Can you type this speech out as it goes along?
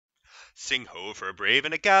Sing ho for a brave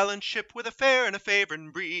and a gallant ship, with a fair and a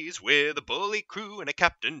favorin breeze, with a bully crew and a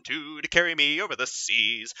captain too, to carry me over the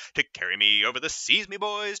seas. To carry me over the seas, me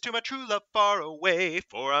boys, to my true love far away,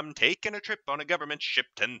 for I'm taking a trip on a government ship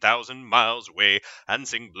 10,000 miles away. And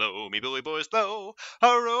sing blow, me bully boys, blow,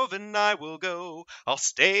 A-rovin I will go. I'll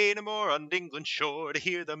stay no more on England's shore to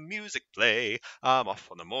hear the music play. I'm off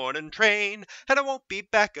on the morning train, and I won't be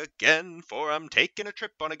back again, for I'm taking a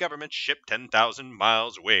trip on a government ship 10,000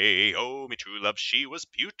 miles away. Oh, me true love, she was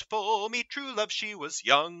beautiful, me true love, she was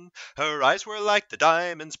young. Her eyes were like the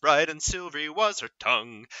diamonds bright, and silvery was her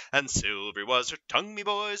tongue. And silvery was her tongue, me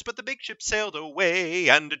boys, but the big ship sailed away.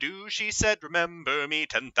 And adieu, she said, remember me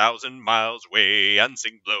 10,000 miles away. And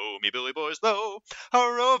sing blow, me bully boys, blow,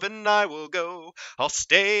 A-rovin I will go. I'll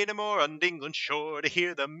stay no more on England's shore to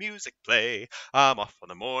hear the music play. I'm off on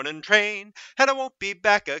the morning train, and I won't be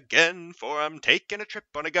back again, for I'm taking a trip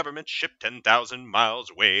on a government ship 10,000 miles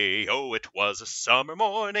away. Oh, it was a summer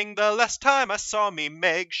morning the last time I saw me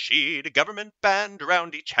Meg. She'd a government band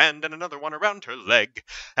around each hand, and another one around her leg,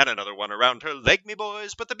 and another one around her leg, me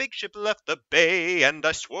boys, but the big ship left the bay, and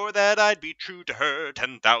I swore that I'd be true to her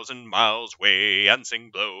 10,000 miles away. And sing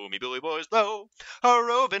blow, me bully boys, blow,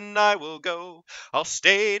 A-rovin I will go. I'll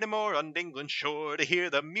stay no more on England's shore to hear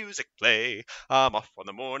the music play. I'm off on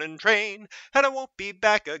the morning train, and I won't be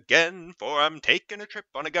back again, for I'm taking a trip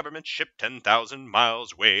on a government ship 10,000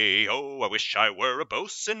 miles away. Oh, I wish I were a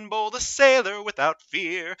boatswain bold, a sailor without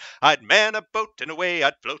fear. I'd man a boat and away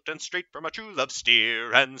I'd float, and straight for my true love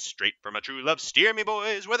steer. And straight for my true love steer, me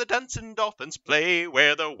boys, where the dancing dolphins play,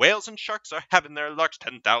 where the whales and sharks are having their larks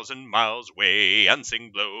 10,000 miles away. And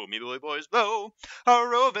sing blow, me bully boys, blow,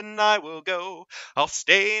 A-rovin I will go. I'll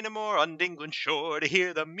stay no more on England's shore to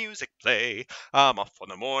hear the music play. I'm off on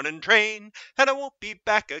the morning train, and I won't be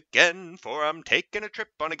back again, for I'm taking a trip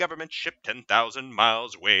on a government ship 10,000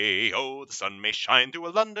 miles away. Oh, the sun may shine through a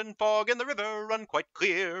London fog, and the river run quite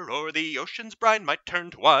clear, or the ocean's brine might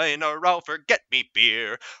turn to wine, or I'll forget me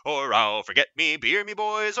beer, me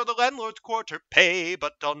boys, or the landlord's quarter pay,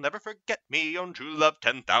 but I'll never forget me own true love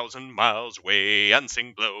 10,000 miles away. And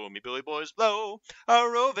sing blow, me bully boys, blow,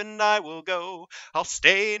 A-rovin I will go. I'll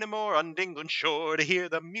stay no more on England's shore to hear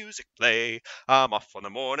the music play. I'm off on the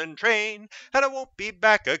morning train, and I won't be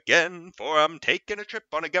back again, for I'm taking a trip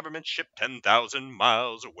on a government ship 10,000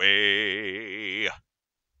 miles away.